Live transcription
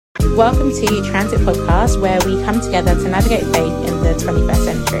Welcome to Transit Podcast, where we come together to navigate faith in the 21st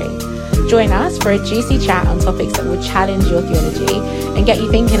century. Join us for a juicy chat on topics that will challenge your theology and get you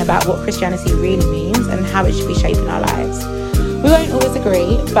thinking about what Christianity really means and how it should be shaping our lives. We won't always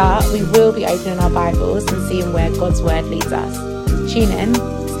agree, but we will be opening our Bibles and seeing where God's word leads us. Tune in,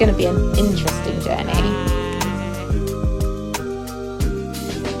 it's going to be an interesting journey.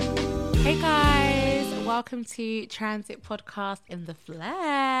 Hey guys, welcome to Transit Podcast in the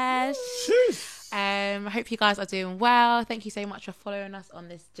flesh. I hope you guys are doing well. Thank you so much for following us on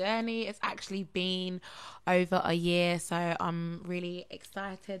this journey. It's actually been over a year, so I'm really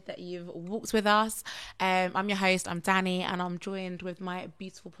excited that you've walked with us. I'm your host, I'm Danny, and I'm joined with my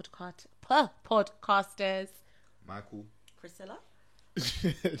beautiful podcasters. Michael. Priscilla.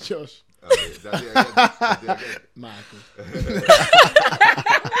 Josh. Again. Michael.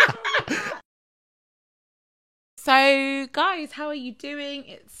 So, guys, how are you doing?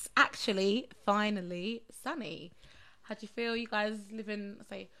 It's actually finally sunny. How do you feel? You guys live in,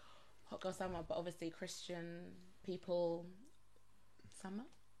 say, hot girl summer, but obviously Christian people summer?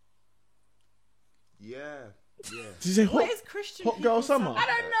 Yeah. Did you say What is Christian hot girl people summer? I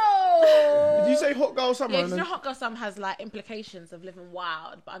don't know. Did you say hot girl summer? Yeah, because hot girl summer has like implications of living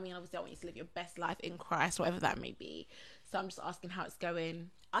wild. But I mean, obviously, I want you to live your best life in Christ, whatever that may be. So I'm just asking how it's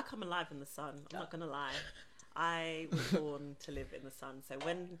going. I come alive in the sun. I'm not going to lie. I was born to live in the sun. So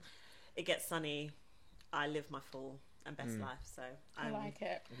when it gets sunny, I live my full and best life. So I like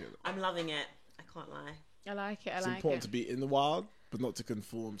it. I'm loving it. I can't lie. I like it. It's important to be in the wild, but not to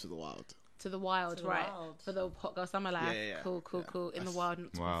conform to the wild. To the wild, To the right? wild. For the hot girl summer life. Yeah. Cool. In the wild,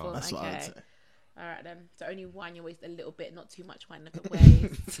 not to Wow. conform. That's okay. what I'd say. All right then. So only wine your waist a little bit, not too much wine at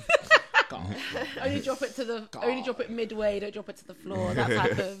waist. Only drop it midway. Don't drop it to the floor. That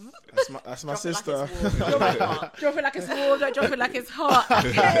type of. That's my Drop it like sister. it's warm. Drop it like it's warm. Don't drop it like it's hot.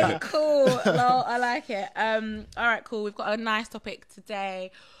 Okay, cool. Lol, I like it. All right, cool. We've got a nice topic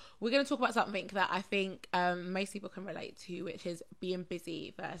today. We're going to talk about something that I think most people can relate to, which is being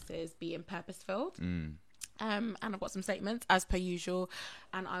busy versus being purpose-filled. And I've got some statements as per usual,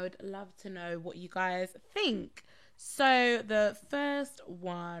 and I would love to know what you guys think. So the first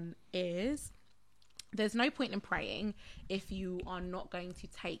one is, there's no point in praying if you are not going to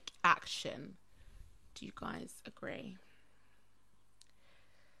take action. Do you guys agree?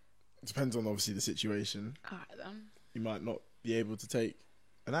 It depends on obviously the situation. All right then. You might not be able to take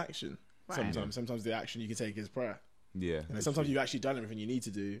an action. Right. Sometimes the action you can take is prayer. Yeah. And then sometimes you've actually done everything you need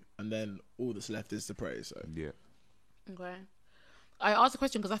to do, and then all that's left is to pray. So Yeah. Okay. I asked the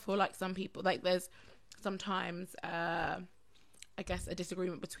question because I feel like some people, like there's sometimes, I guess, a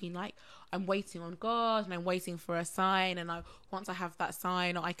disagreement between like, I'm waiting on God and I'm waiting for a sign, and once I have that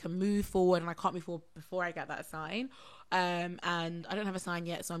sign, I can move forward, and I can't move forward before I get that sign. And I don't have a sign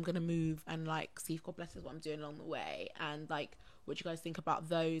yet, so I'm going to move and like see if God blesses what I'm doing along the way. And like, what do you guys think about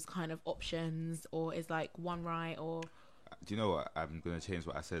those kind of options, or is like one right? Or Do you know what? I'm going to change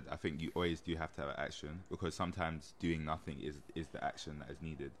what I said. I think you always do have to have action, because sometimes doing nothing is the action that is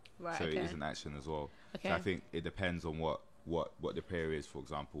needed. Right, So okay. it is an action as well. Okay. So I think it depends on what the prayer is. For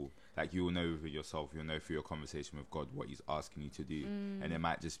example, like you will know for yourself, you'll know through your conversation with God what He's asking you to do. And it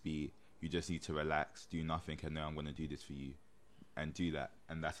might just be, you just need to relax, do nothing, and know I'm going to do this for you. And do that,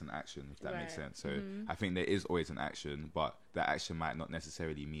 and that's an action, if that makes Right. sense. So I think there is always an action, but that action might not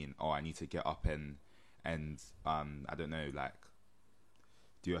necessarily mean, I need to get up and I don't know, like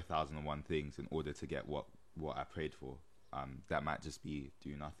do 1,001 things in order to get what I prayed for. That might just be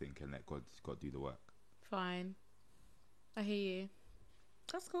do nothing and let God do the work. fine. I hear you.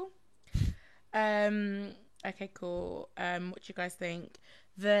 That's cool. Okay, cool. What do you guys think?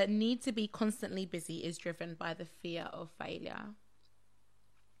 The need to be constantly busy is driven by the fear of failure.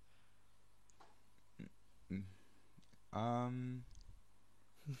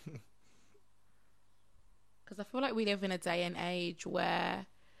 Because I feel like we live in a day and age where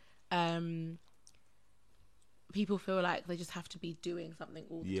people feel like they just have to be doing something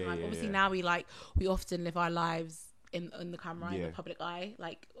all the time. Yeah, Obviously, yeah. now we often live our lives in the camera, in Yeah. the public eye,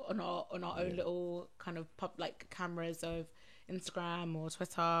 like on our own little kind of like cameras of Instagram or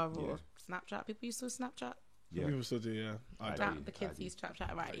Twitter or Snapchat. People use Snapchat. Yeah. people still do. Yeah, I I don't. do. The kids use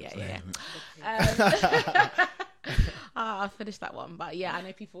Snapchat, right? Yeah. Yeah. I'll finish that one, but yeah, I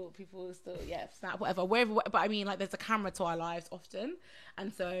know people still Snap, whatever, wherever. But I mean, like, there's a camera to our lives often,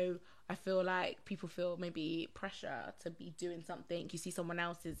 and so I feel like people feel maybe pressure to be doing something. You see someone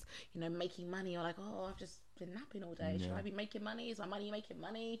else is, making money, or like, oh, I've just been napping all day. Should I be making money? Is my money making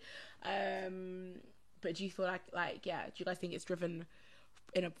money? But do you feel like do you guys think it's driven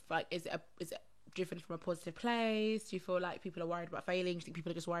in a, like, is it driven from a positive place? Do you feel like people are worried about failing? Do you think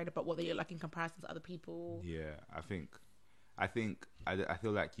people are just worried about what they look like in comparison to other people? Yeah, I feel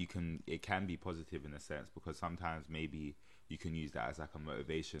like it can be positive in a sense, because sometimes maybe you can use that as like a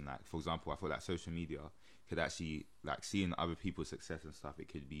motivation. Like, for example, I feel like social media could actually, like, seeing other people's success and stuff, it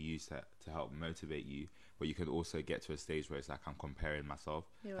could be used to help motivate you, but you could also get to a stage where it's like, I'm comparing myself.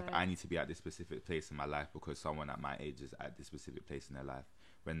 You're Like, right. I need to be at this specific place in my life because someone at my age is at this specific place in their life,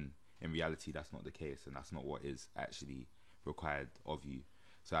 when in reality that's not the case, and that's not what is actually required of you.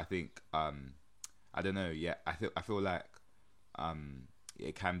 So I think I don't know, yeah, I feel like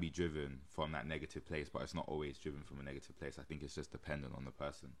it can be driven from that negative place, but it's not always driven from a negative place. I think it's just dependent on the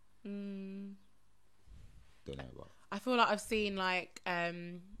person. Don't know about. I feel like I've seen like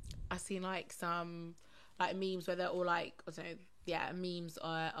some like memes where they're all like, I don't know, yeah, memes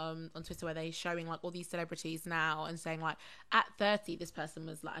on Twitter where they're showing like all these celebrities now and saying like, at 30 this person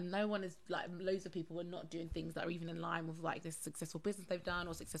was like, and no one is like, loads of people were not doing things that are even in line with like this successful business they've done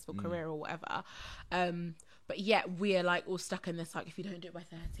or successful career or whatever, but yet we're like all stuck in this, like, if you don't do it by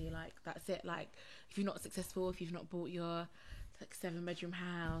 30, like that's it. Like, if you're not successful, if you've not bought your like 7-bedroom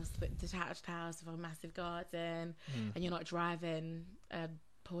house but detached house with a massive garden, and you're not driving a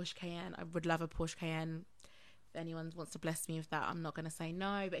Porsche Cayenne. I would love a Porsche Cayenne. If anyone wants to bless me with that, I'm not going to say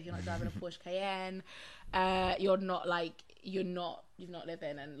no. But if you're not driving a Porsche Cayenne, you've not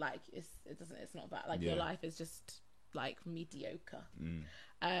living, and like it's not bad. Like, your life is just like mediocre.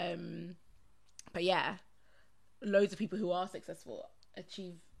 But yeah, loads of people who are successful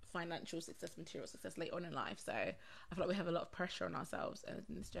achieve financial success, material success later on in life. So I feel like we have a lot of pressure on ourselves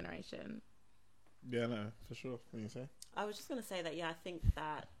in this generation. Yeah, no, for sure. What do you say? I was just going to say that, yeah, I think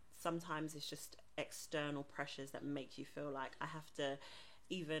that sometimes it's just external pressures that make you feel like I have to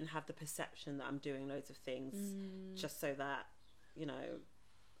even have the perception that I'm doing loads of things just so that, you know,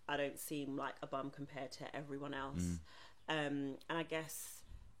 I don't seem like a bum compared to everyone else. And I guess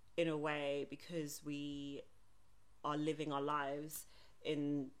in a way, because we are living our lives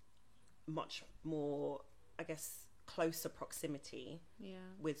in much more, I guess, closer proximity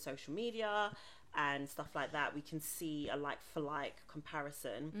with social media and stuff like that, we can see a like for like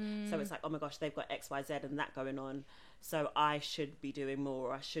comparison. So it's like, oh my gosh, they've got XYZ and that going on, so I should be doing more,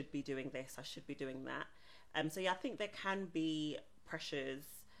 or I should be doing this, I should be doing that. So yeah, I think there can be pressures,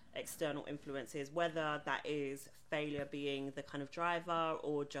 external influences, whether that is failure being the kind of driver,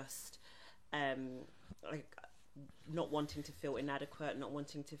 or just like not wanting to feel inadequate, not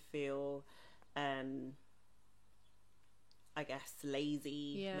wanting to feel I guess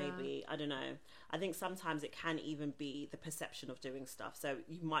lazy, maybe. I don't know. I think sometimes it can even be the perception of doing stuff. So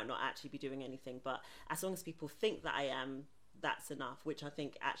you might not actually be doing anything, but as long as people think that I am, that's enough, which I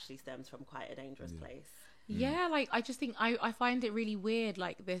think actually stems from quite a dangerous place. Yeah, like I just think I find it really weird,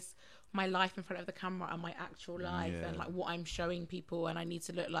 like this, my life in front of the camera and my actual life and like what I'm showing people, and I need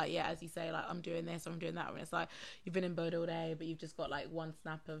to look like, as you say, like I'm doing this, I'm doing that, and it's like you've been in bed all day but you've just got like one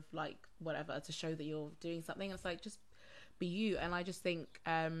snap of like whatever to show that you're doing something. It's like, just be you. And I just think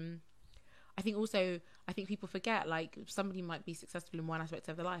I think people forget, like, somebody might be successful in one aspect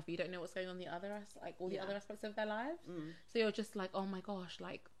of their life but you don't know what's going on the other the other aspects of their lives. So you're just like, oh my gosh,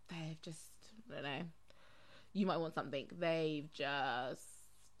 like they've just, I don't know, you might want something, they've just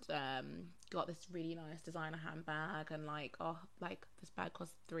got this really nice designer handbag, and like, oh, like this bag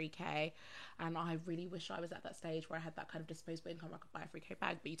costs $3,000, and I really wish I was at that stage where I had that kind of disposable income where I could buy a $3,000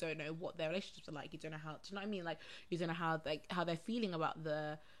 bag. But you don't know what their relationships are like, you don't know how, do you know what I mean, like you don't know how they're feeling about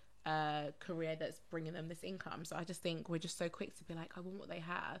the career that's bringing them this income. So I just think we're just so quick to be like, I want what they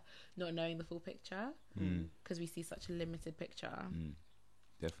have, not knowing the full picture, because we see such a limited picture.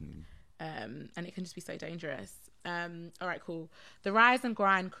 Definitely. And it can just be so dangerous. All right, cool. The Rise and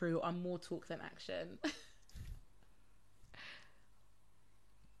Grind crew are more talk than action.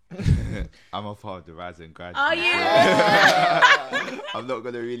 I'm a part of the Rise and Grind. Are you? I'm not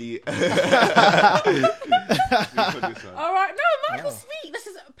gonna really. All right, no, Michael, speak. This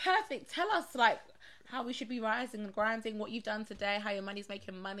is perfect. Tell us, like, how we should be rising and grinding, what you've done today, how your money's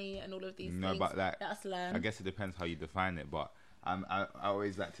making money, and all of these things. But like, let us learn. I guess it depends how you define it, but I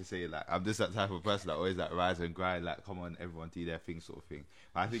always like to say, like, I'm just that type of person that always like rise and grind, like, come on, everyone do their thing, sort of thing.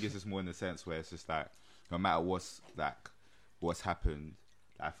 But I think it's just more in the sense where it's just like, no matter what's happened,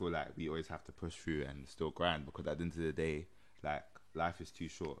 I feel like we always have to push through and still grind, because at the end of the day, like, life is too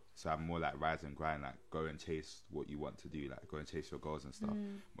short. So I'm more like rise and grind, like go and chase what you want to do, like go and chase your goals and stuff.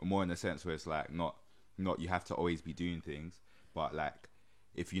 But more in the sense where it's like not you have to always be doing things, but like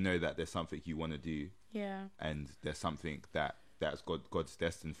if you know that there's something you want to do, and there's something that's God's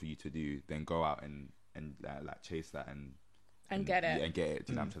destined for you to do, then go out and like chase that and get it. And get it.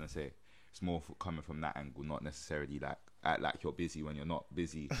 Do you know what I'm trying to say? it's more coming from that angle, not necessarily like act like you're busy when you're not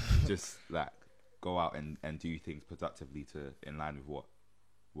busy. Just like go out and do things productively to in line with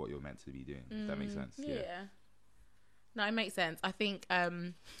what you're meant to be doing. If that makes sense. Yeah. No, it makes sense. I think that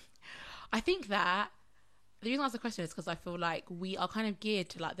the reason I ask the question is because I feel like we are kind of geared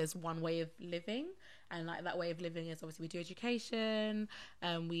to like there's one way of living, and like that way of living is obviously we do education,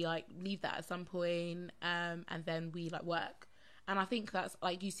 and we like leave that at some point, and then we like work. And I think that's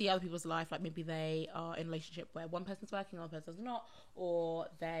like you see other people's life, like maybe they are in a relationship where one person's working, one person's not, or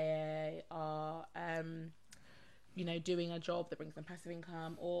they are doing a job that brings them passive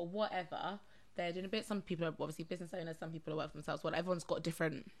income or whatever. They're doing a bit. Some people are obviously business owners, some people are working for themselves. Well, everyone's got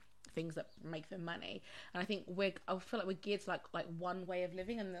different things that make them money, and I think I feel like we're geared to like one way of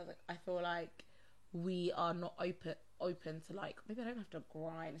living, and I feel like we are not open to like maybe I don't have to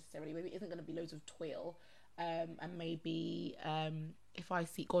grind necessarily. Maybe it isn't going to be loads of toil, and maybe if I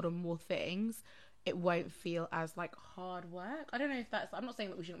seek God on more things, it won't feel as like hard work. I don't know if that's. I'm not saying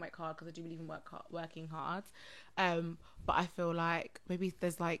that we shouldn't work hard because I do believe in working hard, but I feel like maybe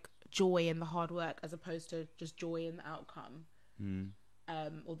there's like joy in the hard work as opposed to just joy in the outcome.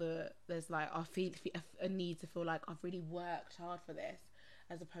 Or there's like I feel a need to feel like I've really worked hard for this,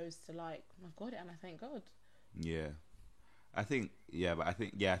 as opposed to like I've got it and I thank God. I think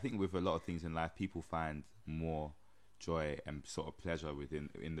with a lot of things in life, people find more joy and sort of pleasure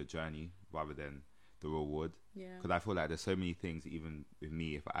in the journey rather than the reward. Because I feel like there's so many things, even with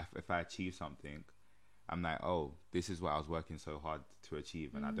me, if I achieve something, I'm like, oh, this is what I was working so hard to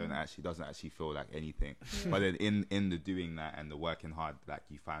achieve, and doesn't actually feel like anything. But then in the doing that and the working hard, like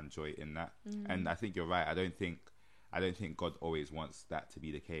you find joy in that. And I think you're right. I don't think God always wants that to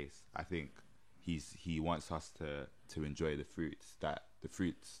be the case. I think he wants us to enjoy the fruits that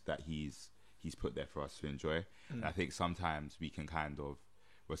he's put there for us to enjoy. And I think sometimes we can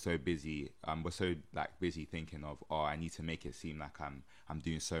we're so busy thinking of, oh, I need to make it seem like I'm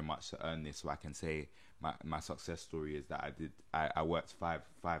doing so much to earn this, so I can say my success story is that I worked five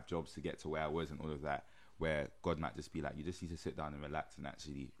jobs to get to where I was and all of that, where God might just be like, you just need to sit down and relax and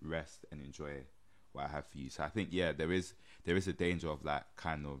actually rest and enjoy what I have for you. So I think there is a danger of that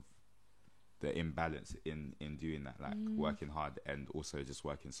kind of the imbalance in doing that, like working hard and also just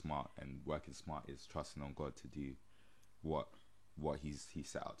working smart. And working smart is trusting on God to do what he's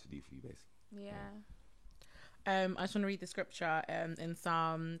set out to do for you, basically. I just want to read the scripture in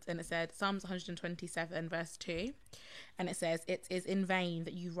Psalms, and it said Psalms 127 verse 2, and it says, it is in vain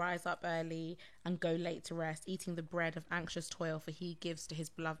that you rise up early and go late to rest, eating the bread of anxious toil, for he gives to his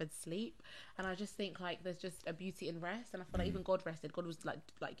beloved sleep. And I just think like there's just a beauty in rest, and I feel like even God rested. God was like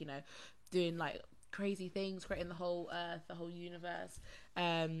doing like crazy things, creating the whole earth, the whole universe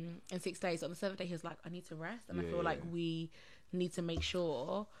in 6 days. On the 7th day he was like, I need to rest. And I feel like we need to make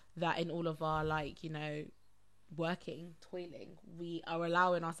sure that in all of our working, toiling, we are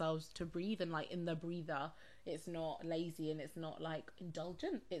allowing ourselves to breathe, and like in the breather it's not lazy and it's not like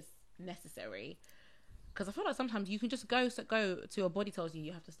indulgent, it's necessary. Because I feel like sometimes you can just go to your body tells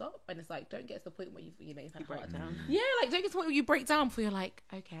you have to stop, and it's like don't get to the point where you've had break down. Don't get to the point where you break down before you're like,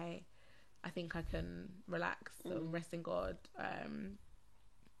 okay, I think I can relax and rest in God. I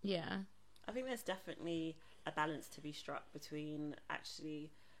think there's definitely a balance to be struck between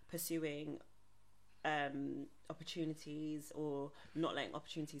actually pursuing opportunities or not letting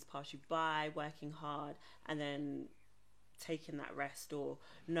opportunities pass you by, working hard, and then taking that rest, or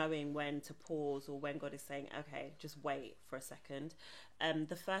knowing when to pause, or when God is saying, okay, just wait for a second.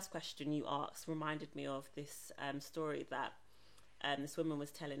 The first question you asked reminded me of this story that this woman was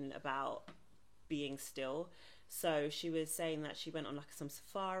telling about being still. So she was saying that she went on like some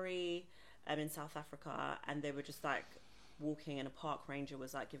safari in South Africa, and they were just like walking, and a park ranger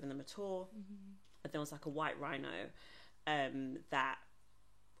was like giving them a tour. And there was like a white rhino that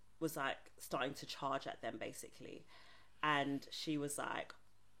was like starting to charge at them basically, and she was like,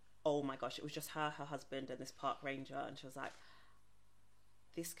 oh my gosh, it was just her husband and this park ranger, and she was like,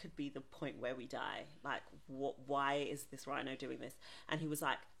 this could be the point where we die. Like, why is this rhino doing this? And he was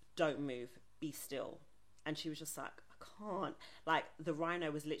like, don't move, be still. And she was just like, I can't. Like, the rhino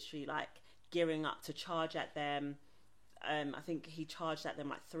was literally like gearing up to charge at them. I think he charged at them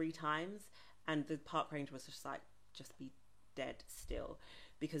like 3 times, and the park ranger was just like, just be dead still,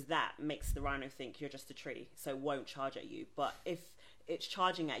 because that makes the rhino think you're just a tree, so it won't charge at you. But if it's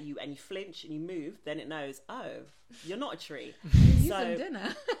charging at you and you flinch and you move, then it knows, oh, you're not a tree. Some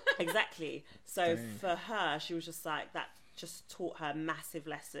dinner. Exactly. So for her, she was just like, that just taught her a massive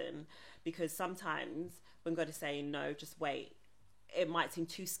lesson, because sometimes when God is saying no, just wait, it might seem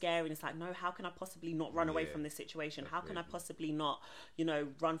too scary, and it's like, no, how can I possibly not run away Yeah. from this situation? That's How can I crazy. possibly not,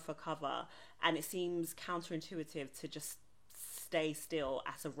 run for cover? And it seems counterintuitive to just stay still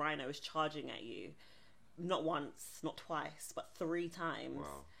as a rhino is charging at you, not once, not twice, but 3 times.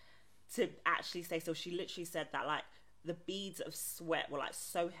 Wow. To actually stay still. She literally said that, like, the beads of sweat were like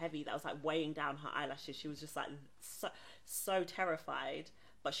so heavy that was like weighing down her eyelashes. She was just like so terrified,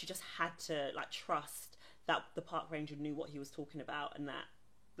 but she just had to like trust that the park ranger knew what he was talking about and that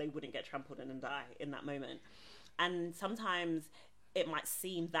they wouldn't get trampled in and die in that moment. And sometimes it might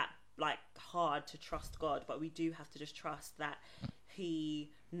seem that like hard to trust God, but we do have to just trust that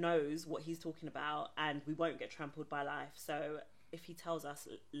he knows what he's talking about and we won't get trampled by life. So if he tells us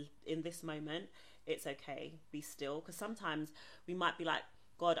in this moment, it's okay, be still. Because sometimes we might be like,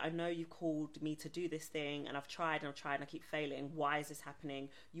 God, I know you called me to do this thing and I've tried and I keep failing. Why is this happening?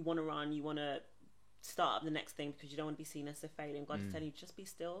 You want to run, you want to start up the next thing because you don't want to be seen as a failing. God is telling you, just be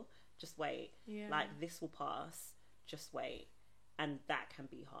still, just wait. Yeah. Like, this will pass, just wait. And that can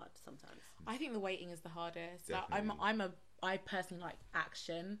be hard sometimes. I think the waiting is the hardest. Like, Definitely. I personally like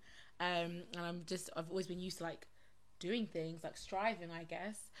action, and I've always been used to like doing things, like striving, I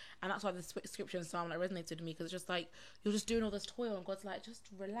guess, and that's why the scripture in Psalm like resonated with me, because it's just like you're just doing all this toil and God's like, just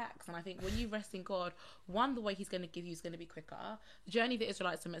relax. And I think when you rest in God, one, the way he's going to give you is going to be quicker. The journey the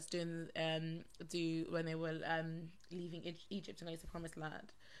Israelites were doing do when they were leaving Egypt and going to the promised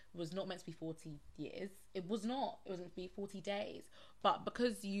land was not meant to be 40 years. It was not. It was meant to be 40 days. But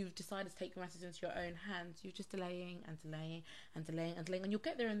because you've decided to take matters into your own hands, you're just delaying and delaying and delaying and delaying. And you'll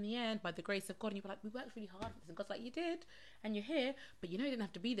get there in the end by the grace of God. And you'll be like, we worked really hard for this. And God's like, you did. And you're here. But you know it didn't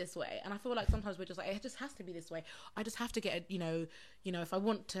have to be this way. And I feel like sometimes we're just like, it just has to be this way. I just have to get, if I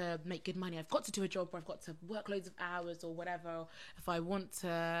want to make good money, I've got to do a job where I've got to work loads of hours or whatever. If I want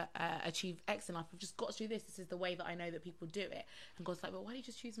to achieve X in life, I've just got to do this. This is the way that I know that people do it. And God's like, well, why don't you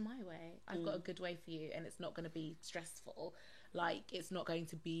just choose my way? I've got a good way for you, and it's not going to be stressful. Like, it's not going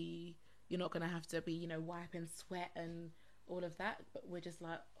to be, you're not going to have to be, wiping sweat and all of that. But we're just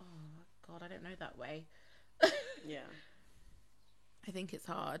like, oh God, I don't know that way. Yeah. I think it's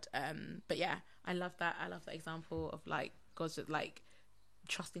hard. But yeah, I love that. I love that example of like God's just like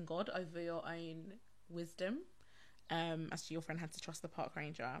trusting God over your own wisdom. As your friend had to trust the park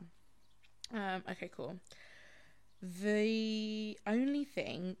ranger. Okay, cool. The only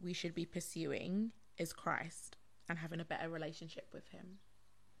thing we should be pursuing is Christ and having a better relationship with him.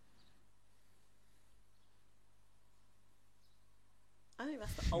 I think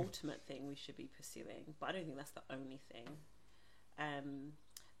that's the ultimate thing we should be pursuing, but I don't think that's the only thing.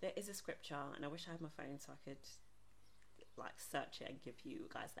 There is a scripture, and I wish I had my phone so I could like search it and give you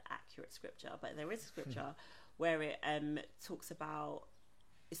guys the accurate scripture, but there is a scripture where it talks about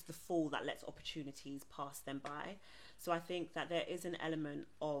it's the fool that lets opportunities pass them by. So I think that there is an element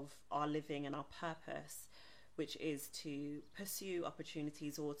of our living and our purpose, which is to pursue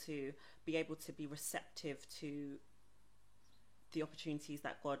opportunities or to be able to be receptive to the opportunities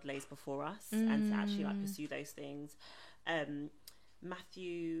that God lays before us and to actually like pursue those things.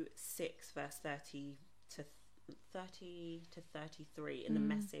 Matthew 6 verse 30 to 33 in the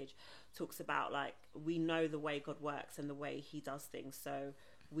Message talks about like, we know the way God works and the way he does things, so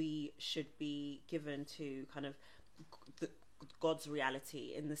we should be given to kind of God's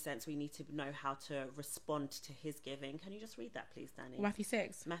reality, in the sense we need to know how to respond to his giving. Can you just read that please, Danny? Matthew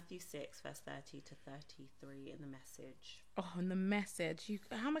 6. Matthew 6 verse 30 to 33 in the Message. Oh, in the Message.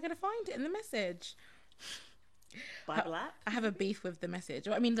 How am I going to find it in the Message? Bible app? I have a beef with the Message.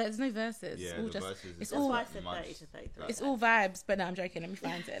 I mean, there's no verses. Yeah, it's all the just, verses it's is all, That's why I said much 30 to 33. it's all vibes. But no, I'm joking. Let me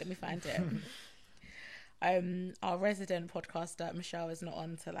find it. Our resident podcaster Michelle is not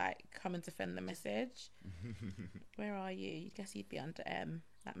on to like come and defend the Message. Where are you? You guess you'd be under M.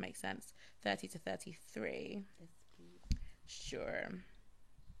 That makes sense. 30 to 33. Sure.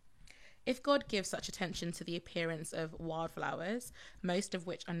 If God gives such attention to the appearance of wildflowers, most of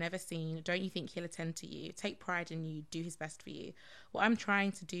which are never seen, don't you think he'll attend to you, take pride in you, do his best for you? What I'm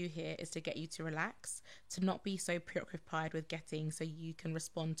trying to do here is to get you to relax, to not be so preoccupied with getting so you can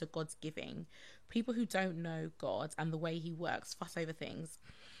respond to God's giving. People who don't know God and the way he works fuss over things,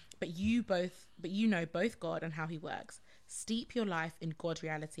 but you know both God and how he works. Steep your life in God's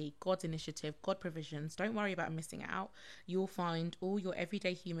reality, God's initiative, God's provisions. Don't worry about missing out. You'll find all your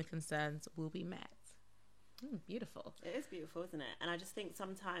everyday human concerns will be met. Beautiful. It is beautiful, isn't it? And I just think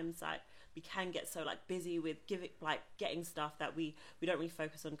sometimes like we can get so like busy with getting stuff that we don't really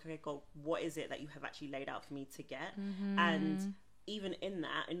focus on, okay, God, what is it that you have actually laid out for me to get? And even in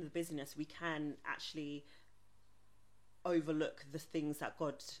that, in the busyness, we can actually overlook the things that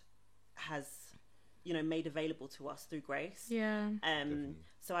God has made available to us through grace. Yeah. Definitely.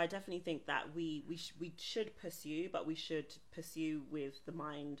 So I definitely think that we should pursue, but we should pursue with the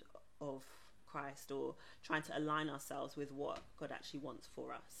mind of Christ, or trying to align ourselves with what God actually wants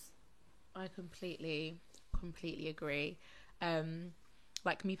for us. I completely agree.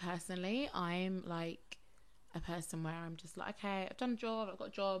 Like me personally, I'm like a person where I'm just like, okay, I've done a job, I've got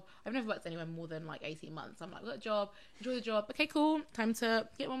a job. I've never worked anywhere more than like 18 months. I'm like, I've got a job, enjoy the job. Okay, cool. Time to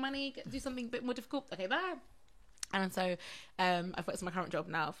get more money, do something a bit more difficult. Okay, bye. And so I've worked in my current job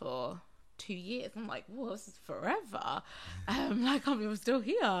now for 2 years. I'm like, whoa, this is forever. Like, I can't believe I'm still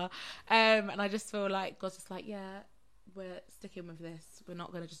here. And I just feel like God's just like, yeah, we're sticking with this. We're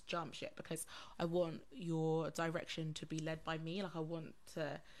not going to just jump ship, because I want your direction to be led by me. Like, I want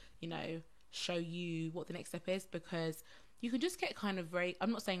to, show you what the next step is, because you can just get kind of very,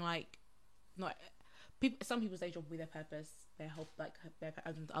 I'm not saying like, not people, some people's day job will be their purpose, their whole, like, their,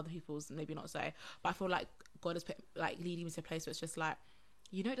 and other people's maybe not so, but I feel like God has put, like, leading me to a place where it's just like,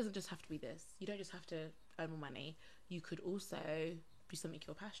 it doesn't just have to be this. You don't just have to earn more money. You could also do something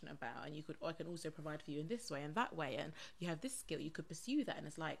you're passionate about, and I can also provide for you in this way and that way, and you have this skill, you could pursue that. And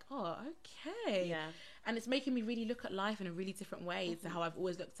it's like, oh, okay. Yeah. And it's making me really look at life in a really different way to how I've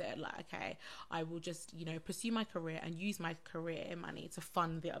always looked at it. Like, okay, I will just, pursue my career and use my career money to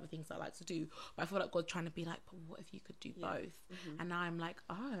fund the other things I like to do. But I feel like God's trying to be like, but what if you could do both? And now I'm like,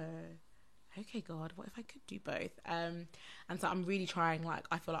 oh, okay, God, what if I could do both? And so I'm really trying, like,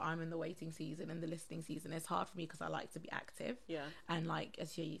 I feel like I'm in the waiting season and the listening season. It's hard for me because I like to be active. Yeah. And, like,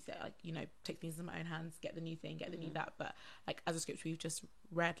 as you said, like, take things in my own hands, get the new thing, get the new that. But, like, as a scripture we've just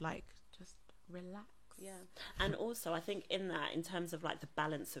read, like, just relax. Yeah. And also, I think in that, in terms of, like, the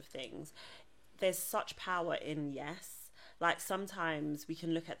balance of things, there's such power in yes. Like, sometimes we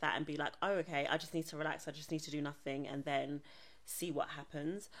can look at that and be like, oh, okay, I just need to relax. I just need to do nothing and then see what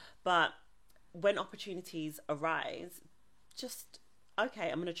happens. But when opportunities arise, just, okay,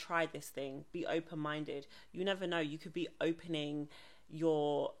 I'm going to try this thing. Be open-minded. You never know. You could be opening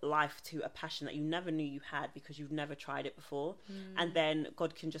your life to a passion that you never knew you had because you've never tried it before. And then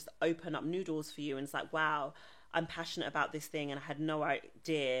God can just open up new doors for you. And it's like, wow, I'm passionate about this thing, and I had no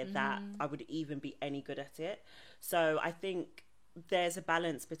idea that I would even be any good at it. So I think there's a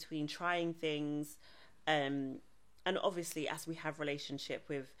balance between trying things, and obviously as we have relationship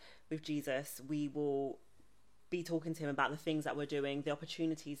with Jesus, we will be talking to him about the things that we're doing, the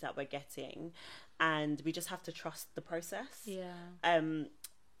opportunities that we're getting, and we just have to trust the process.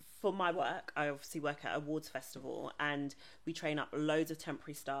 For my work, I obviously work at Awards Festival, and we train up loads of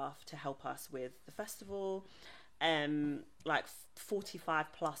temporary staff to help us with the festival, like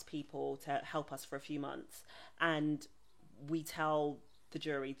 45 plus people to help us for a few months. And we tell the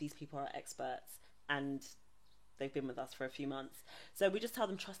jury, these people are experts and they've been with us for a few months. So we just tell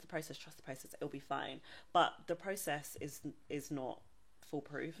them, trust the process, it'll be fine. But the process is not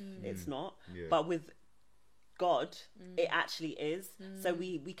foolproof. It's not. Yeah. But with God, it actually is. So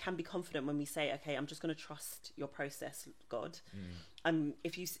we can be confident when we say, okay, I'm just going to trust your process, God.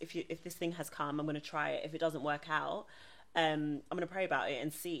 If this thing has come, I'm going to try it. If it doesn't work out, I'm going to pray about it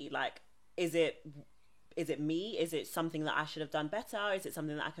and see, like, is it me? Is it something that I should have done better? Is it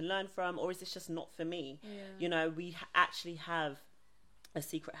something that I can learn from? Or is this just not for me? Yeah. We actually have a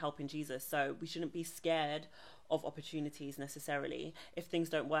secret help in Jesus. So we shouldn't be scared of opportunities necessarily. If things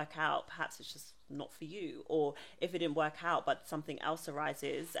don't work out, perhaps it's just not for you. Or if it didn't work out, but something else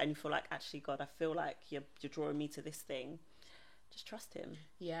arises and you feel like, actually, God, I feel like you're drawing me to this thing. Just trust him.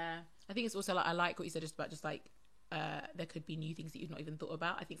 Yeah. I think it's also like, I like what you said just about just like, there could be new things that you've not even thought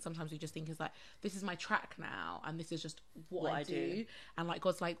about. I think sometimes we just think it's like, this is my track now and this is just what I do. And like,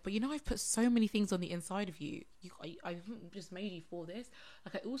 God's like, but I've put so many things on the inside of you. I haven't just made you for this.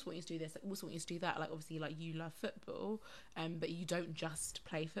 Like, I also want you to do this. I also want you to do that. Like, obviously, like, you love football, but you don't just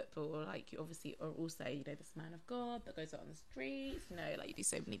play football. Like, you obviously are also, this man of God that goes out on the streets. Like, you do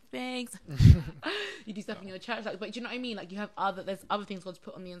so many things. You do stuff in your church. Like, but do you know what I mean? Like, there's other things God's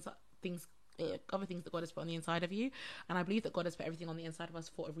put on the inside, other things that God has put on the inside of you. And I believe that God has put everything on the inside of us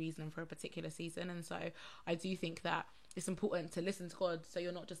for a reason and for a particular season. And so I do think that it's important to listen to God, so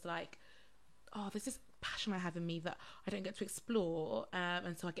you're not just like, oh, there's this passion I have in me that I don't get to explore,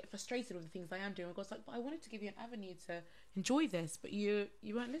 and so I get frustrated with the things I am doing. And God's like, but I wanted to give you an avenue to enjoy this, but you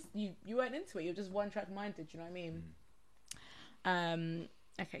weren't listening. You weren't into it. You're just one track minded. Do you know what I mean?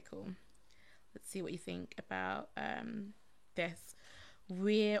 Okay, cool. Let's see what you think about this.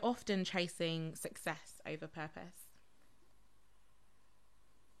 We're often chasing success over purpose.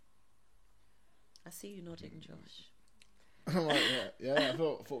 I see you nodding, Josh. Right, yeah. I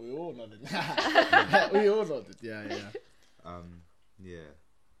thought we all nodded. We all nodded. Yeah. Yeah.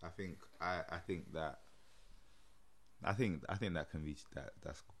 I think that can be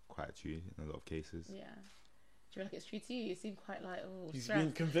that's quite true in a lot of cases. Yeah. Do you feel like it's true to you? You seem quite like, He's stressed.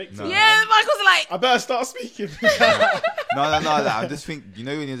 been convicted. No. Yeah, Michael's like, I better start speaking. No. Like, I'm just when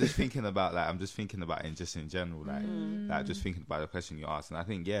you're just thinking about I'm just thinking about it just in general, like just thinking about the question you asked, and I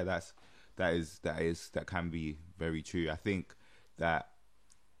think that can be very true. I think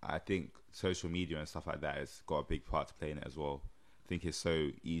social media and stuff like that has got a big part to play in it as well. I think it's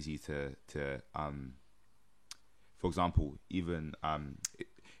so easy to for example, even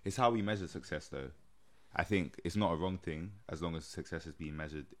it's how we measure success though. I think it's not a wrong thing as long as success is being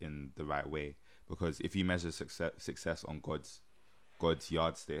measured in the right way. Because if you measure success on God's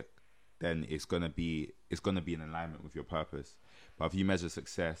yardstick, then it's gonna be in alignment with your purpose. But if you measure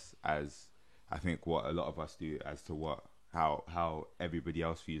success as, I think what a lot of us do, as to how everybody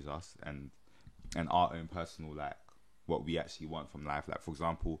else views us and our own personal, like what we actually want from life. Like for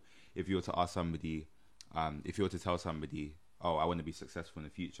example, if you were to ask somebody, if you were to tell somebody, oh, I want to be successful in the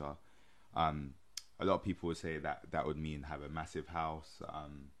future, a lot of people would say that would mean have a massive house,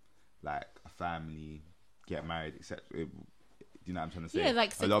 like a family, get married, etc. Do you know what I'm trying to say? yeah,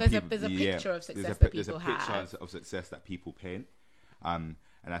 like A lot there's of a people- picture of there's success a that there's a people picture have. of success that people paint, and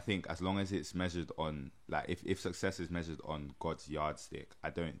I think as long as it's measured on, like, if success is measured on God's yardstick, I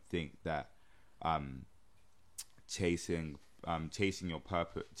don't think that chasing your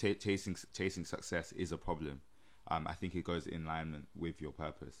purpose, chasing success is a problem. I think it goes in alignment with your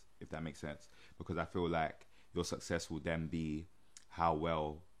purpose, if that makes sense, because I feel like your success will then be how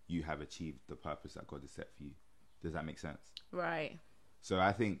well you have achieved the purpose that God has set for you. Does that make sense? Right. So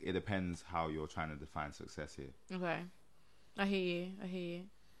I think it depends how you're trying to define success here. Okay. I hear you.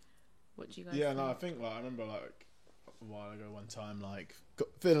 What do you guys Yeah, think? no, I think like I remember like a while ago, one time, like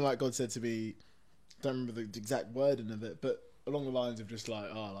feeling like God said to me, don't remember the exact wording of it, but along the lines of just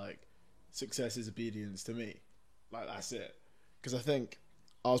like, like success is obedience to me, like that's it. Because I think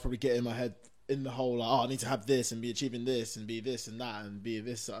I was probably getting my head in the whole like, I need to have this and be achieving this and be this and that and be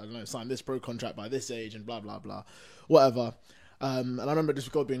this, I don't know, sign this pro contract by this age and blah blah blah, whatever. And I remember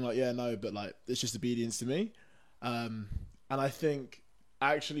just God being like, yeah, no, but like it's just obedience to me. And I think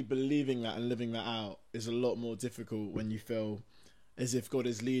actually believing that and living that out is a lot more difficult when you feel as if God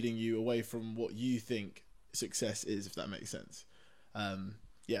is leading you away from what you think success is, if that makes sense.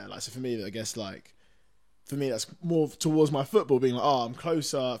 Yeah, like, so for me, I guess, like, for me, that's more towards my football being like, I'm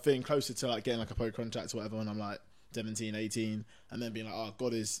feeling closer to like getting like a pro contract or whatever, and I'm like 17, 18, and then being like,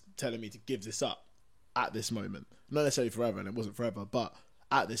 God is telling me to give this up at this moment. Not necessarily forever, and it wasn't forever, but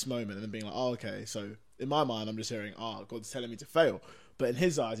at this moment, and then being like, okay, so in my mind, I'm just hearing, God's telling me to fail. But in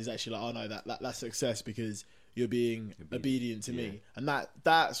his eyes, he's actually like, no, that's success because you're being obedient to me. And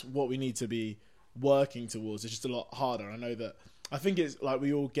that's what we need to be working towards. It's just a lot harder. I know that, I think it's like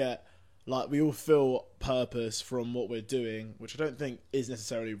we all feel purpose from what we're doing, which I don't think is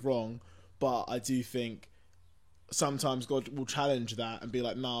necessarily wrong, but I do think sometimes God will challenge that and be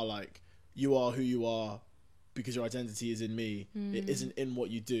like, nah, like, you are who you are because your identity is in me. It isn't in what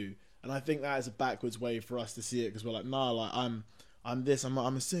you do. And I think that is a backwards way for us to see it, because we're like, nah, like, I'm this, I'm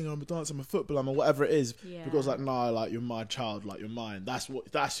a singer, I'm a dancer, I'm a footballer, I'm a whatever it is. Yeah. Because like, nah, like, you're my child, like, you're mine. That's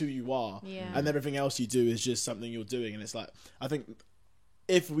who you are. Yeah. And everything else you do is just something you're doing. And it's like, I think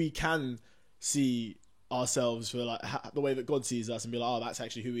if we can see ourselves for like the way that God sees us and be like, that's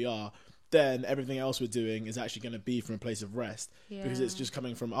actually who we are, then everything else we're doing is actually going to be from a place of rest, because it's just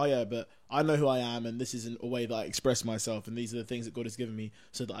coming from, but I know who I am, and this isn't a way that I express myself, and these are the things that God has given me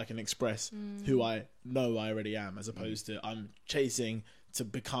so that I can express who I know I already am, as opposed to I'm chasing to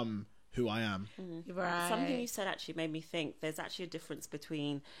become who I am. Right. Something you said actually made me think there's actually a difference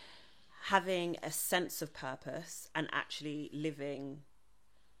between having a sense of purpose and actually living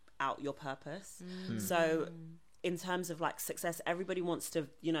out your purpose. So in terms of like success, everybody wants to,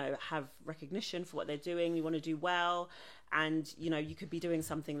 have recognition for what they're doing. You want to do well. And, you could be doing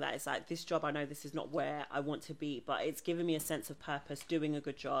something that is like, this job, I know this is not where I want to be, but it's given me a sense of purpose, doing a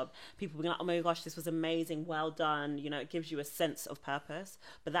good job. People will be like, oh my gosh, this was amazing. Well done. It gives you a sense of purpose,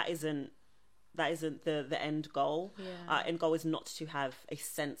 but that isn't the end goal. End goal is not to have a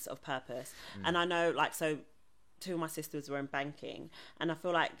sense of purpose. And I know, like, so two of my sisters were in banking, and I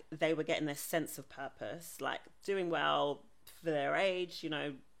feel like they were getting their sense of purpose, like doing well for their age,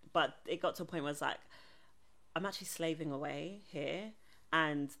 but it got to a point where it's like, I'm actually slaving away here,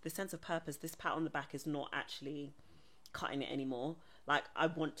 and the sense of purpose, this pat on the back, is not actually cutting it anymore. Like, I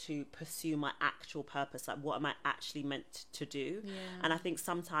want to pursue my actual purpose. Like, what am I actually meant to do? And I think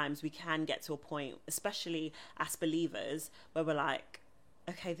sometimes we can get to a point, especially as believers, where we're like,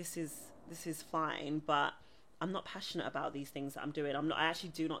 okay, this is fine, but I'm not passionate about these things that I'm doing. I actually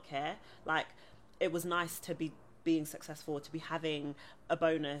do not care. Like, it was nice to be being successful, to be having a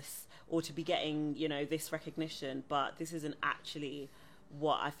bonus, or to be getting, you know, this recognition, but this isn't actually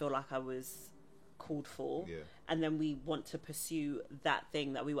what I feel like I was called for. Yeah. And then we want to pursue that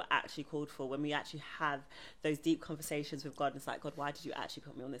thing that we were actually called for, when we actually have those deep conversations with God. And it's like, God, why did you actually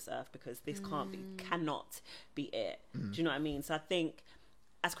put me on this earth? Because this cannot be it. Do you know what I mean? So I think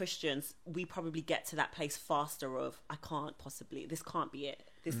as Christians, we probably get to that place faster of, this can't be it.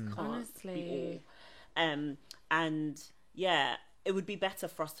 This can't be all. And yeah, it would be better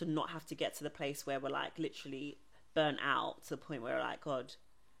for us to not have to get to the place where we're like literally burnt out, to the point where we're like, God,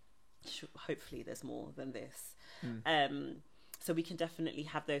 hopefully there's more than this. So we can definitely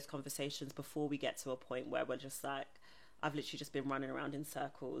have those conversations before we get to a point where we're just like, I've literally just been running around in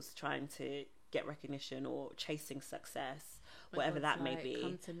circles trying to get recognition or chasing success, whatever that may be.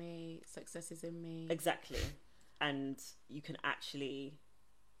 Come to me, success is in me. Exactly. And you can actually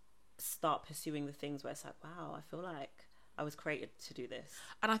start pursuing the things where it's like, wow, I feel like I was created to do this.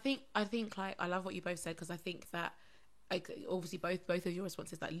 And I think like, I love what you both said, because I think that, like, obviously both of your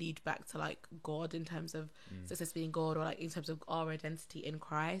responses that lead back to like God, in terms of success being God, or like in terms of our identity in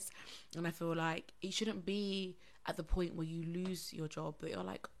Christ. And I feel like it shouldn't be at the point where you lose your job that you're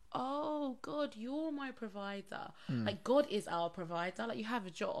like, oh God, you're my provider. Like, God is our provider. Like, you have a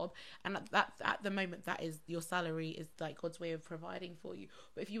job, and at the moment, that is your salary, is like God's way of providing for you.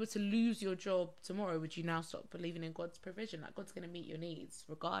 But if you were to lose your job tomorrow, would you now stop believing in God's provision? Like, God's going to meet your needs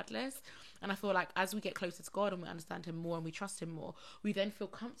regardless. And I feel like as we get closer to God and we understand him more and we trust him more, we then feel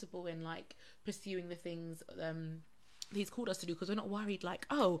comfortable in like pursuing the things he's called us to do, because we're not worried like,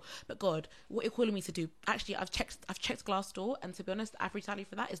 oh, but God, what you're calling me to do, actually I've checked Glassdoor, and to be honest, the average salary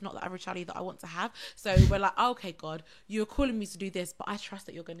for that is not the average salary that I want to have. So we're like, oh, okay, God, you're calling me to do this, but I trust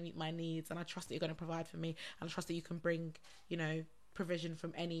that you're going to meet my needs, and I trust that you're going to provide for me, and I trust that you can bring, you know, provision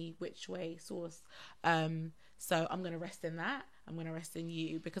from any which way source. So I'm going to rest in that. I'm going to rest in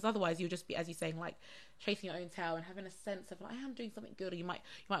you, because otherwise you'll just be, as you're saying, like chasing your own tail and having a sense of like, I am doing something good. Or you might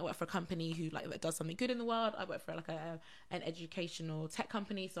work for a company who like that does something good in the world. I work for like an educational tech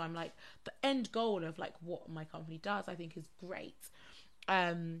company, so I'm like, the end goal of like what my company does, I think is great.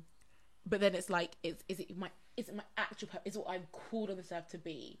 But then it's like, is it my actual purpose? Is what I'm called on this earth to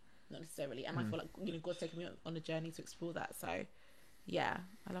be? Not necessarily. And I feel like, you know, God's taking me on a journey to explore that. So yeah,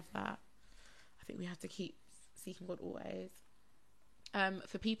 I love that. I think we have to keep seeking God always.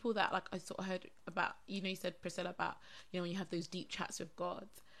 For people that, like, I sort of heard about, you know, you said, Priscilla, about, you know, when you have those deep chats with God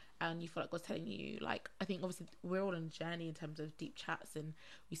and you feel like God's telling you, like, I think obviously we're all on a journey in terms of deep chats, and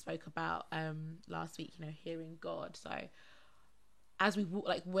we spoke about last week, you know, hearing God. So as we walk,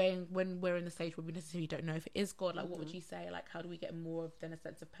 like when we're in the stage where we necessarily don't know if it is God, like what would you say? Like, how do we get more of then a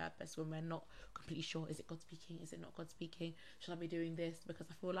sense of purpose when we're not completely sure? Is it God speaking? Is it not God speaking? Should I be doing this? Because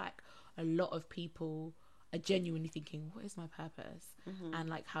I feel like a lot of people are genuinely thinking, what is my purpose? And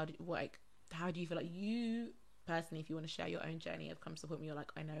like, how do you feel like you personally, if you want to share your own journey, have come to the point where you're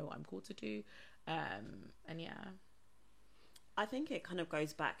like, I know what I'm called to do? And yeah. I think it kind of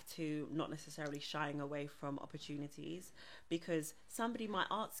goes back to not necessarily shying away from opportunities, because somebody might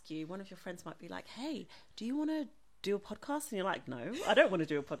ask you, one of your friends might be like, hey, do you want to do a podcast? And you're like, no, I don't want to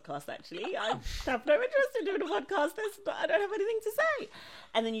do a podcast, actually. I have no interest in doing a podcast. I don't have anything to say.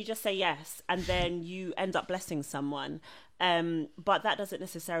 And then you just say yes, and then you end up blessing someone. But that doesn't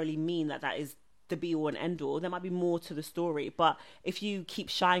necessarily mean that is the be all and end all. There might be more to the story. But if you keep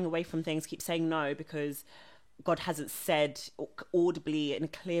shying away from things, keep saying no because God hasn't said audibly in a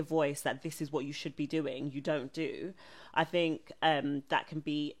clear voice that this is what you should be doing, you don't do, I think that can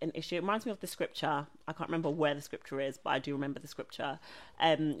be an issue. It reminds me of the scripture. I can't remember where the scripture is, but I do remember the scripture.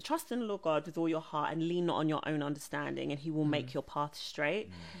 Trust in the Lord God with all your heart and lean not on your own understanding, and he will make your path straight.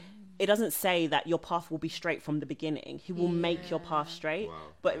 It doesn't say that your path will be straight from the beginning. He will make your path straight,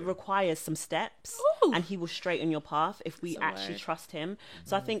 but it requires some steps. And he will straighten your path if we actually trust him.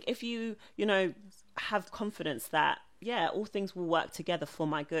 So I think if you have confidence that, all things will work together for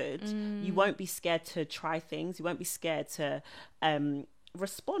my good, you won't be scared to try things. You won't be scared to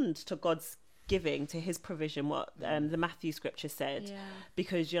respond to God's giving, to his provision, what the Matthew scripture said,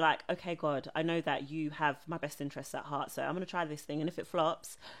 because you're like, okay, God, I know that you have my best interests at heart, so I'm going to try this thing. And if it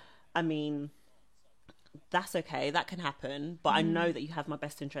flops, I mean, that's okay, that can happen, but I know that you have my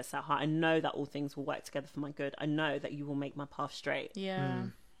best interests at heart. I know that all things will work together for my good. I know that you will make my path straight.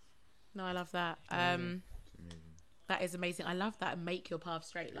 No, I love that. That is amazing. I love that. Make your path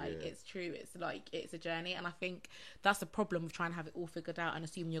straight. Like, it's true. It's like, it's a journey. And I think that's the problem with trying to have it all figured out and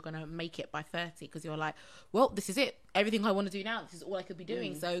assuming you're going to make it by 30, because you're like, well, this is it. Everything I want to do now, this is all I could be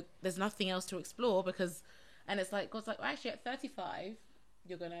doing. So there's nothing else to explore, because And it's like, God's like, well, actually at 35,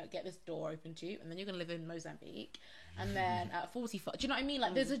 you're going to get this door open to you, and then you're going to live in Mozambique. And then at 45, do you know what I mean?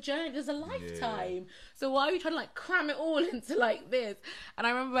 Like, there's a journey, there's a lifetime. Yeah. So why are you trying to like cram it all into like this? And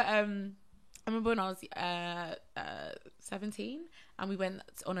I remember when I was 17, and we went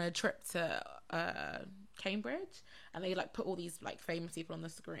on a trip to Cambridge, and they like put all these like famous people on the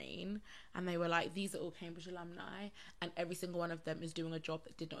screen, and they were like, these are all Cambridge alumni, and every single one of them is doing a job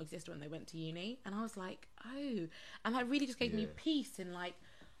that did not exist when they went to uni. And I was like, oh, and that really just gave me peace, and like,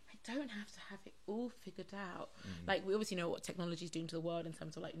 I don't have to have it all figured out. Like, we obviously know what technology is doing to the world in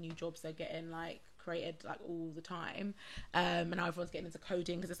terms of like new jobs they're getting like created like all the time, and now everyone's getting into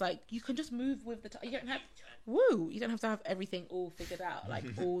coding, because it's like you can just move with the time. You don't have to have everything all figured out like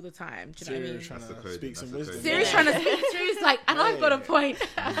all the time. Do you know what I mean? Trying to speak some wisdom. Siri's trying to speak. Siri's like, and I've got a point.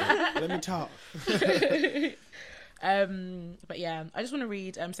 Let me talk. But yeah, I just want to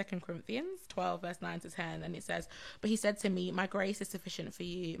read 2 Corinthians 12 verse 9 to 10, and it says, but he said to me, my grace is sufficient for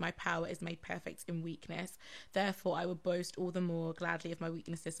you, my power is made perfect in weakness. Therefore I will boast all the more gladly of my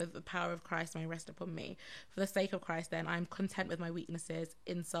weaknesses, so that the power of Christ may rest upon me. For the sake of Christ then I am content with my weaknesses,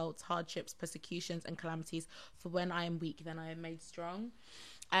 insults, hardships, persecutions and calamities, for when I am weak then I am made strong.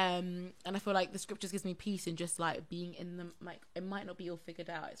 And I feel like the scriptures gives me peace in just like being in them. Like, it might not be all figured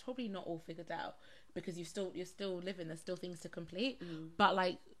out, it's probably not all figured out, because you're still living, there's still things to complete, but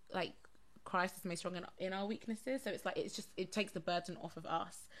like Christ is made strong in our weaknesses. So it's like, it takes the burden off of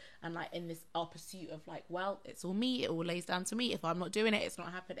us, and like in this our pursuit of like, well, it's all me, it all lays down to me, if I'm not doing it, it's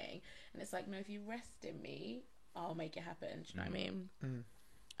not happening. And it's like, no, if you rest in me, I'll make it happen. Do you know what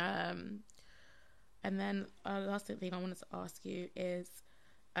I mean? And then the last thing I wanted to ask you is,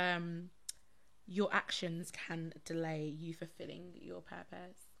 your actions can delay you fulfilling your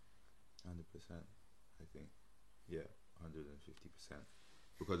purpose. 100%, I think. Yeah, 150%.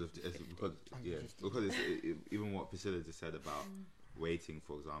 Because it's even what Priscilla just said about waiting,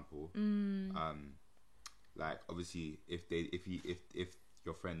 for example. Like, obviously, if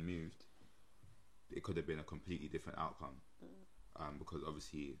your friend moved, it could have been a completely different outcome. Because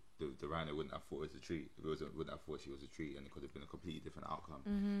obviously the rhino wouldn't have thought it was a treat. Wouldn't have thought she was a treat, and it could have been a completely different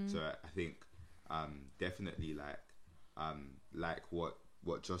outcome. So I think definitely like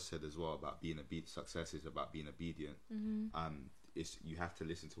what Josh said as well about being success is about being obedient. It's, you have to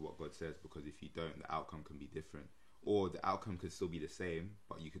listen to what God says, because if you don't, the outcome can be different, or the outcome could still be the same,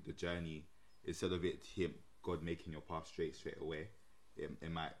 but the journey, instead of God making your path straight away,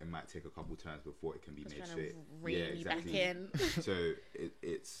 it might take a couple turns before it can be made straight. Back in. So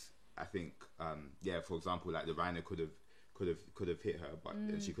it's, I think, for example, like the rhino could have hit her, but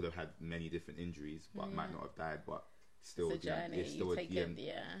and she could have had many different injuries, but might not have died. But still, it's a journey. It's still you you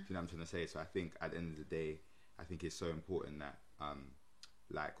know what I'm trying to say. So I think at the end of the day, I think it's so important that,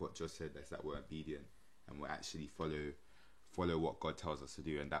 like what Josh said, is that we're obedient and we actually follow what God tells us to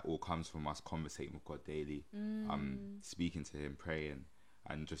do, and that all comes from us conversating with God daily, speaking to Him, praying,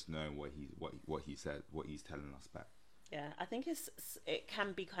 and just knowing what He said, what He's telling us back. Yeah, I think it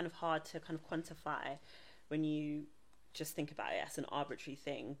can be kind of hard to kind of quantify when you just think about it as an arbitrary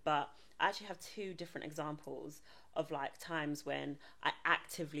thing. But I actually have 2 different examples of like times when I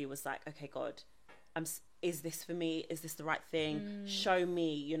actively was like, okay, God, is this for me? Is this the right thing? Show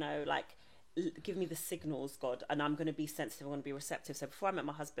me, like, give me the signals, God, and I'm going to be sensitive, I'm going to be receptive. So before I met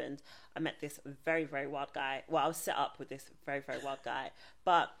my husband, I met this very, very wild guy. Well, I was set up with this very, very wild guy,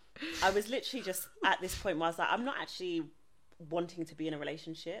 but I was literally just at this point where I was like, I'm not actually wanting to be in a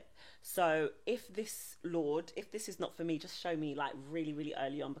relationship. So if this is not for me, just show me like really, really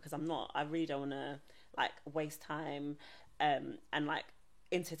early on, because I really don't want to like waste time and like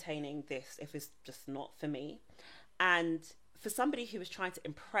entertaining this if it's just not for me. And for somebody who was trying to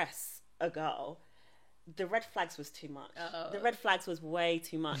impress a girl, the red flags was too much. The red flags was way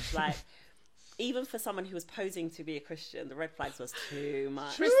too much. Like, even for someone who was posing to be a Christian, the red flags was too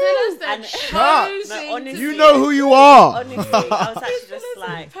much. Priscilla said, honestly, you know who you are. Honestly, I was actually just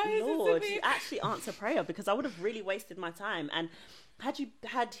like, Lord, you actually answer prayer, because I would have really wasted my time. And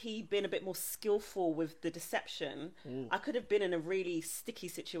had he been a bit more skillful with the deception, I could have been in a really sticky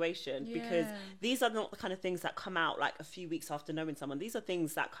situation, because these are not the kind of things that come out like a few weeks after knowing someone. These are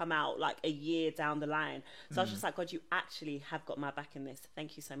things that come out like a year down the line. So I was just like, God, you actually have got my back in this.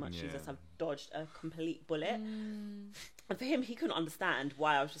 Thank you so much, Jesus. I've dodged a complete bullet. And for him, he couldn't understand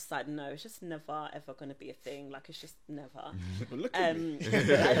why I was just like, no, it's just never ever going to be a thing. Like, it's just never. Well, look at me.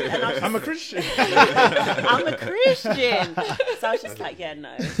 I'm a Christian. I'm a Christian. So I was just like, yeah,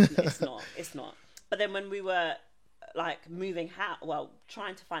 no, it's not. But then when we were like moving house, well,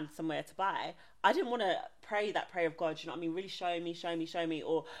 trying to find somewhere to buy, I didn't want to pray that prayer of God, you know what I mean, really show me,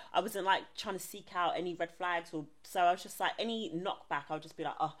 or I wasn't like trying to seek out any red flags, or so I was just like, any knockback, I'll just be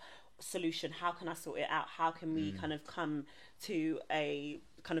like, oh, solution, how can I sort it out, how can we kind of come to a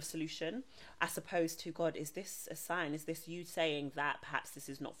kind of solution, as opposed to, God, is this a sign, is this you saying that perhaps this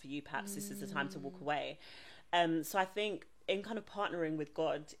is not for you, perhaps this is the time to walk away. So I think in kind of partnering with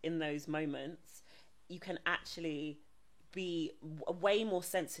God in those moments, you can actually be way more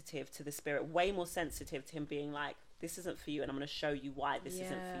sensitive to the Spirit, way more sensitive to him being like, this isn't for you, and I'm going to show you why this isn't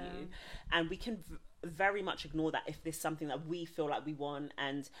for you. And we can very much ignore that if there's something that we feel like we want,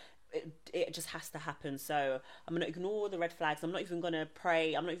 and it just has to happen. So I'm going to ignore the red flags. I'm not even going to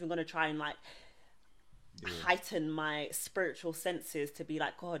pray. I'm not even going to try and like heighten my spiritual senses to be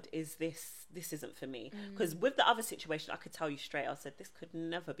like, God, is this isn't for me. Because with the other situation, I could tell you straight, I said, this could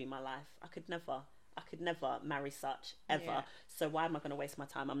never be my life. I could never marry such ever. So why am I going to waste my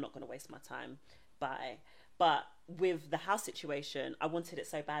time? I'm not going to waste my time. But with the house situation, I wanted it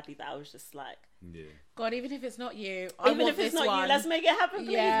so badly that I was just like, God, even if it's not you, even if it's not you, let's make it happen,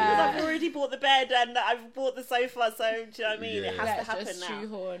 please. Because I've already bought the bed and I've bought the sofa, so do you know what I mean? It has to happen just now.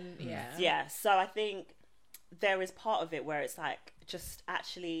 Shoehorn, yeah. So I think there is part of it where it's like just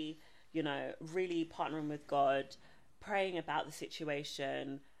actually, you know, really partnering with God, praying about the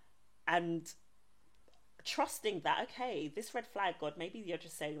situation, and trusting that, okay, this red flag, God, maybe you're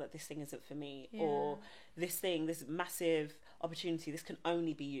just saying that this thing isn't for me, or this massive opportunity, this can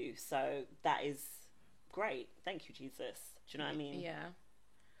only be you. So that is great. Thank you, Jesus. Do you know what I mean? Yeah.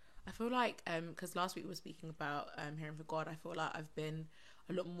 I feel like, because last week we were speaking about hearing from God, I feel like I've been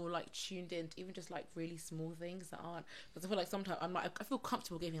a lot more like tuned in to even just like really small things that aren't, because I feel like sometimes I feel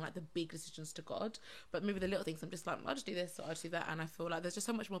comfortable giving like the big decisions to God, but maybe the little things I'm just like, I'll just do this or I'll just do that, and I feel like there's just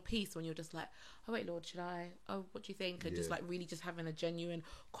so much more peace when you're just like, oh wait, Lord, should I, oh what do you think, and just like really just having a genuine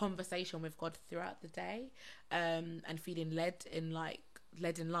conversation with God throughout the day, and feeling led in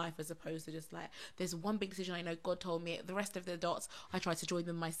life, as opposed to just like, there's one big decision I know God told me, the rest of the dots I tried to join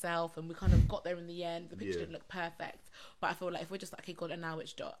them myself, and we kind of got there in the end. The picture didn't look perfect, but I feel like if we're just like, okay, God, and now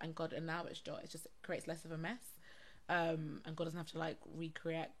which dot, and God, and now which dot, it just creates less of a mess, and God doesn't have to like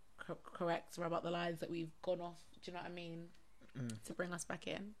correct or about the lines that we've gone off, do you know what I mean, to bring us back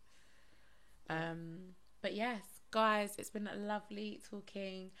in. But yes, guys, it's been lovely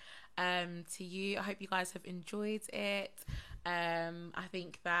talking to you. I hope you guys have enjoyed it. I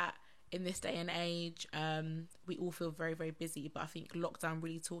think that in this day and age, we all feel very, very busy, but I think lockdown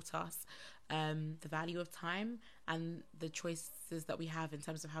really taught us the value of time and the choices that we have in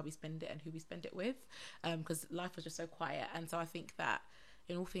terms of how we spend it and who we spend it with, because life was just so quiet. And so I think that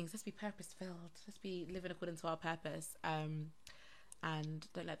in all things, let's be purpose filled, let's be living according to our purpose, and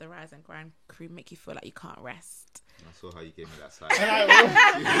don't let the Rise and Grind crew make you feel like you can't rest. I saw how you gave me that side.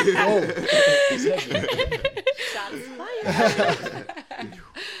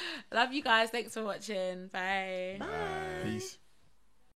 Love you guys. Thanks for watching. Bye. Bye. Peace.